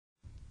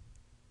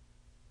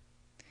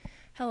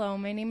Hello,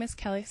 my name is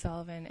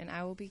K.Sullivan, and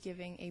I will be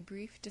giving a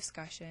brief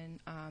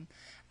discussion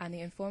on the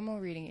informal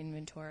reading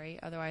inventory,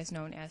 otherwise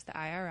known as the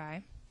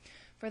IRI.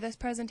 For this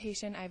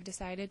presentation, I've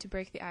decided to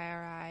break the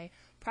IRI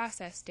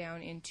process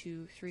down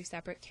into three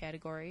separate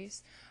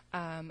categories.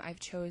 I've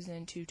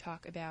chosen to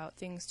talk about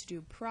things to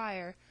do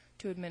prior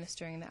to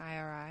administering the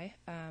IRI,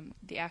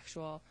 the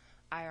actual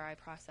IRI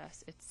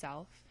process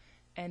itself,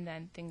 and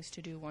then things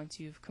to do once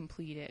you've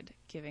completed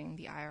giving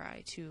the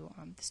IRI to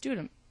the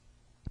student.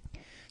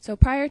 So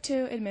prior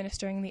to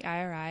administering the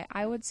IRI,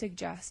 I would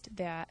suggest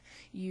that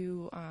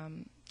you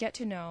get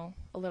to know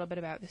a little bit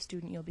about the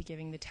student you'll be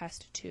giving the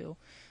test to,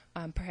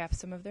 perhaps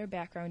some of their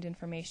background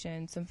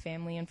information, some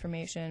family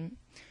information,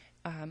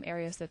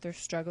 areas that they're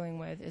struggling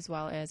with, as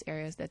well as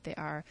areas that they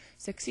are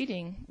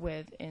succeeding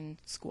with in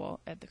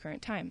school at the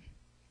current time.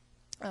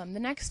 The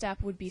next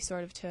step would be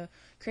sort of to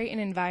create an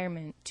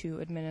environment to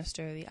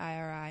administer the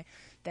IRI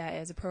that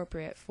is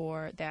appropriate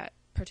for that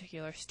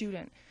particular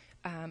student.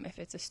 If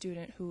it's a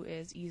student who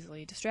is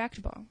easily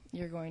distractible,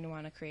 you're going to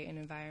want to create an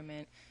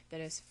environment that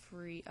is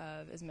free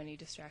of as many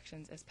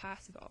distractions as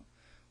possible,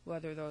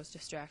 whether those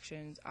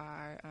distractions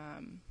are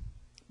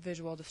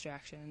visual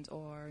distractions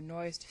or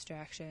noise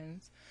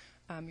distractions.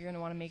 You're going to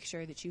want to make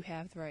sure that you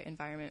have the right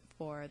environment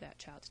for that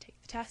child to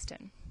take the test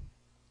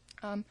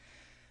in.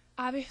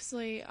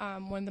 Obviously,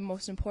 one of the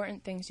most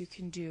important things you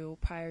can do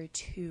prior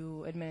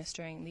to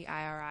administering the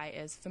IRI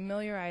is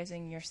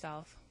familiarizing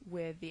yourself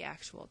with the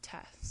actual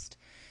test.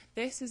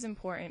 This is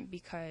important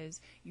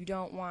because you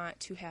don't want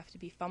to have to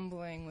be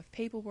fumbling with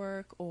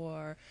paperwork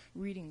or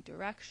reading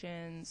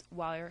directions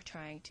while you're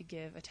trying to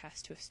give a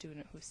test to a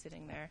student who's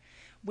sitting there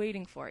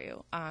waiting for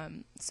you.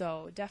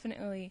 So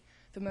definitely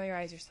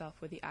familiarize yourself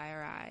with the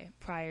IRI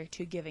prior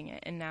to giving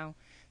it. And now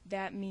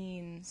that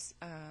means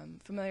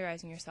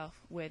familiarizing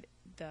yourself with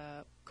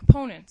the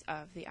components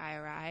of the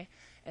IRI,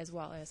 as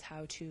well as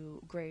how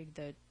to grade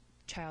the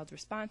child's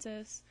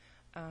responses,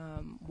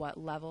 what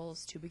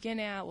levels to begin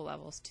at, what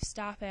levels to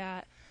stop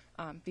at.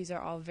 These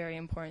are all very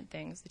important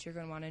things that you're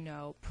going to want to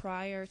know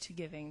prior to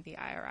giving the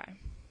IRI.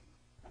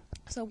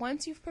 So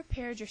once you've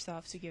prepared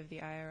yourself to give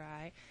the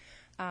IRI,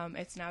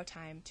 it's now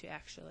time to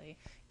actually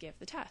give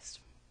the test.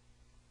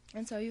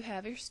 And so you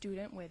have your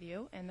student with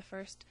you, and the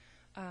first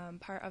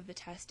part of the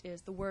test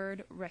is the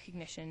word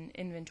recognition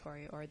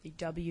inventory, or the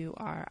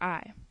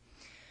WRI.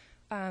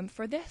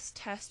 For this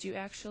test, you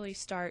actually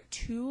start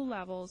 2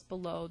 levels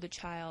below the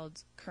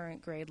child's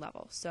current grade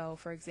level. So,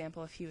 for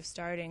example, if he was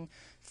starting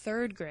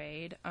 3rd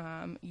grade,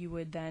 you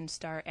would then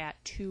start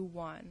at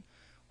 2-1,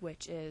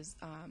 which is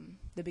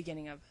the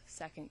beginning of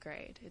 2nd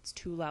grade. It's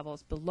 2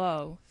 levels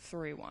below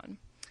 3-1.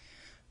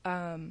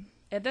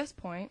 At this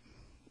point,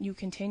 you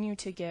continue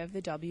to give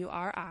the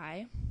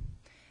WRI,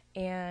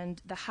 and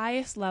the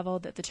highest level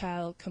that the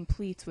child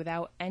completes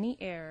without any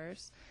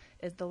errors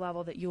is the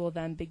level that you will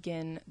then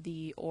begin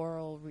the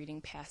oral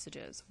reading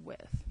passages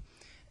with.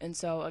 And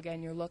so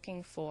again, you're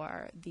looking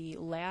for the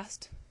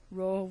last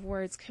row of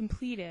words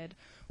completed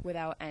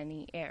without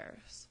any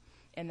errors.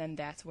 And then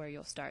that's where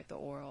you'll start the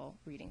oral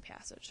reading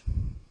passage.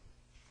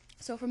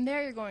 So from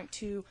there, you're going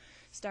to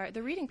start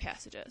the reading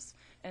passages.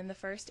 And the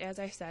first, as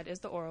I said, is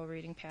the oral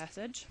reading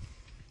passage.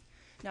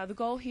 Now the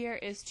goal here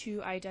is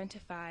to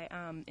identify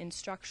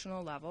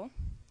instructional level.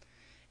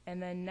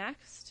 And then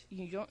next,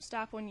 you don't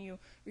stop when you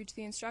reach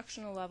the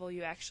instructional level,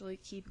 you actually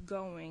keep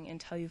going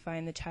until you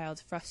find the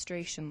child's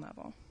frustration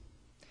level.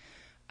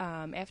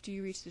 After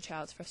you reach the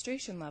child's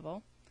frustration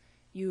level,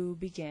 you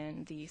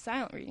begin the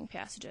silent reading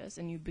passages,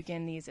 and you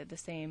begin these at the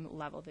same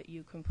level that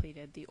you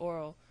completed the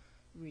oral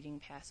reading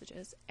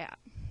passages at.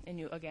 And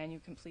you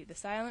complete the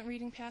silent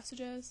reading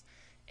passages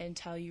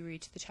until you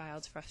reach the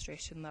child's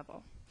frustration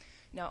level.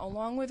 Now,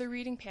 along with the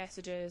reading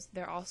passages,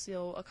 they're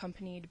also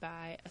accompanied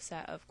by a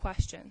set of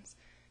questions.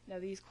 Now,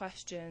 these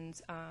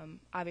questions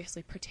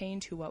obviously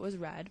pertain to what was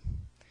read,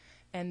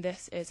 and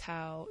this is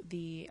how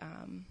the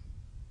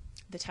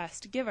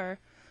test giver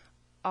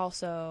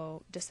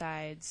also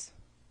decides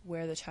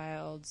where the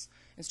child's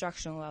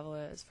instructional level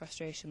is,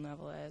 frustration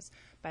level is,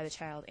 by the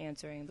child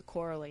answering the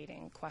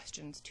correlating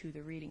questions to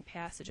the reading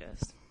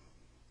passages.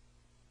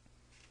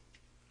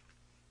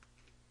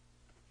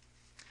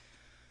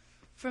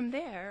 From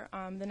there,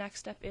 the next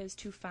step is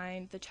to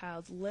find the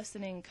child's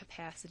listening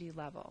capacity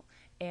level.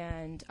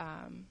 And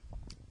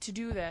to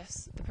do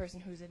this, the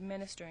person who's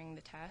administering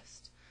the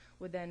test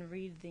would then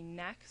read the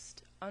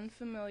next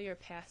unfamiliar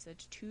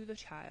passage to the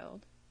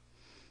child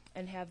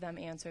and have them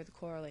answer the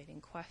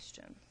correlating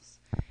questions.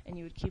 And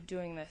you would keep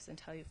doing this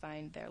until you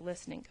find their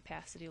listening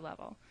capacity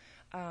level.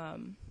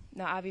 Now,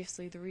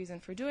 obviously, the reason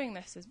for doing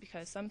this is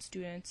because some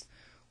students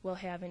will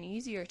have an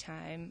easier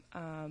time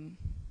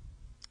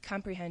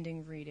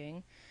comprehending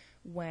reading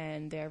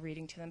when they're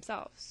reading to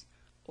themselves,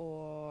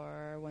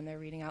 or when they're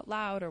reading out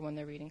loud, or when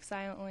they're reading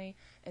silently,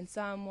 and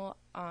some will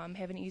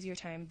have an easier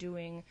time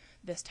doing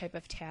this type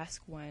of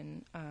task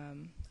when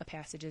a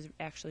passage is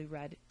actually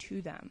read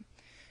to them.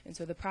 And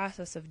so the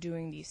process of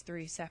doing these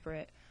 3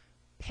 separate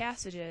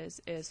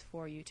passages is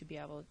for you to be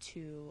able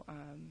to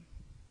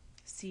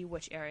see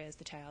which areas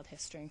the child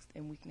has strengths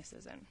and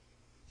weaknesses in.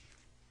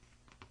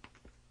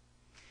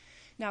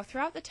 Now,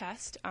 throughout the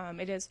test,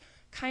 it is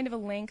kind of a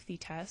lengthy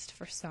test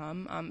for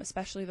some,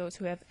 especially those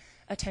who have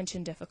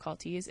attention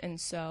difficulties, and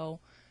so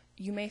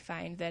you may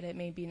find that it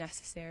may be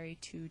necessary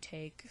to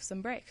take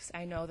some breaks.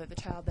 I know that the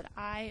child that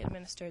I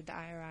administered the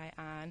IRI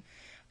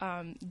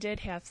on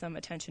did have some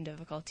attention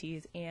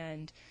difficulties,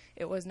 and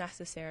it was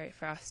necessary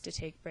for us to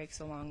take breaks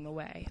along the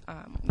way,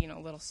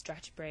 little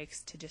stretch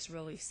breaks to just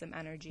release some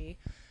energy.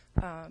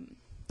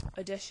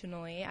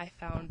 Additionally, I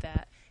found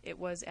that it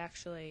was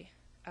actually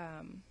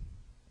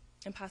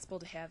impossible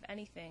to have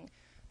anything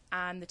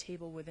on the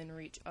table within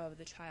reach of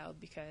the child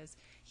because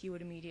he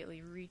would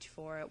immediately reach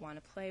for it, want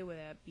to play with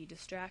it, be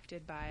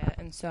distracted by it.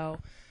 And so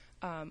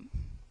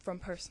from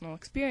personal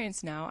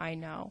experience now, I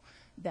know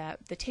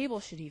that the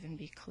table should even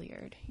be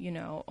cleared.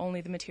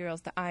 Only the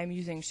materials that I'm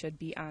using should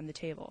be on the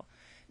table.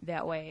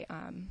 That way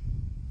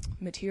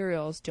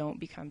materials don't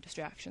become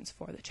distractions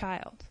for the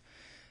child.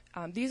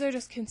 These are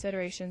just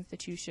considerations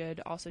that you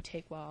should also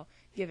take while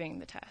giving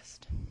the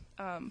test.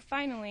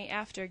 Finally,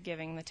 after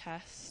giving the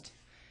test,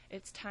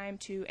 it's time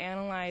to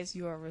analyze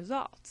your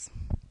results.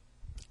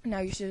 Now,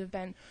 you should have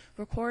been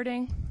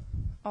recording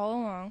all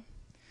along,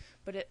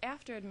 but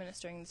after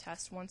administering the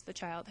test, once the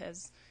child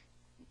has,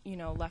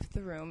 left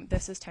the room,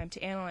 this is time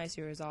to analyze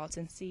your results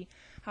and see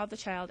how the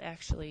child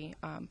actually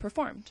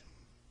performed.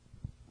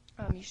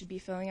 You should be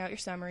filling out your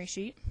summary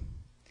sheet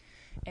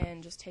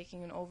and just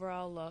taking an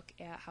overall look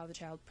at how the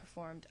child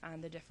performed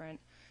on the different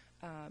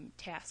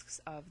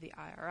tasks of the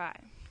IRI.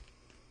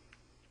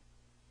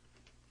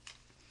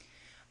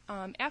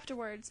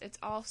 Afterwards, it's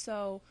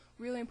also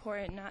really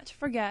important not to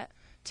forget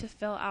to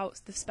fill out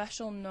the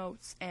special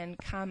notes and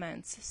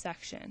comments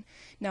section.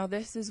 Now,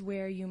 this is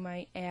where you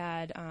might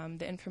add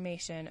the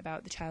information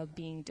about the child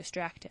being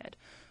distracted,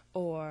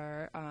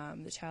 or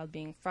the child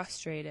being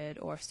frustrated,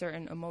 or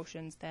certain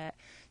emotions that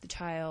the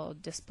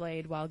child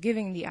displayed while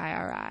giving the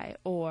IRI,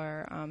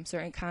 or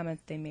certain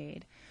comments they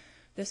made.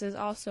 This is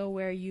also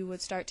where you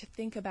would start to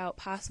think about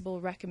possible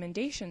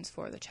recommendations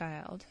for the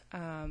child.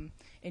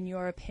 In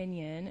your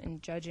opinion,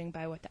 and judging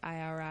by what the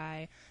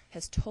IRI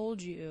has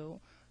told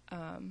you,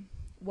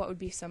 what would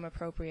be some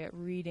appropriate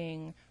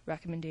reading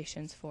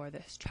recommendations for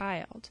this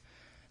child?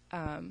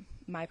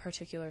 My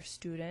particular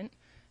student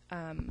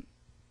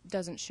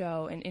doesn't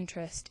show an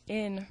interest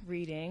in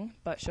reading,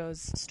 but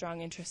shows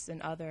strong interest in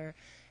other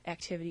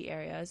activity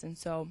areas, and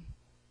so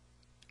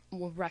a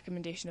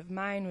recommendation of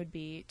mine would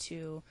be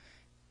to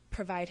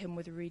provide him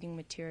with reading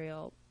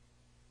material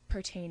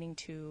pertaining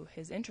to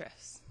his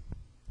interests.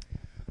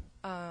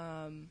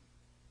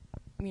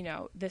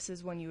 This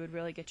is when you would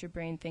really get your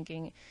brain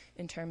thinking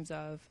in terms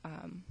of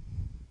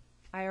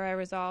IRI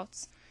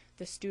results,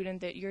 the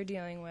student that you're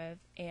dealing with,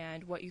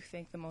 and what you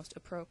think the most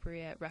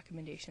appropriate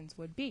recommendations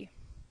would be.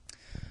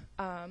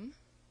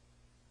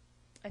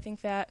 I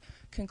think that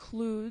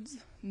concludes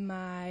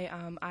my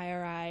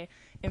IRI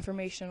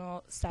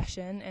informational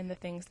session and the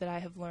things that I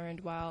have learned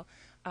while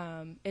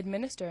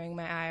administering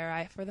my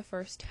IRI for the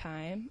first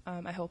time.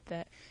 I hope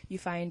that you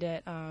find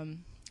it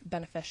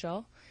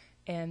beneficial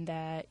and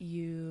that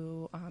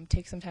you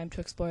take some time to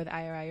explore the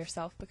IRI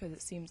yourself, because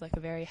it seems like a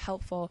very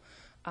helpful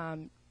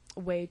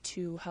way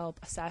to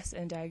help assess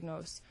and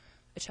diagnose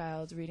a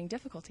child's reading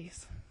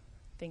difficulties.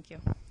 Thank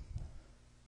you.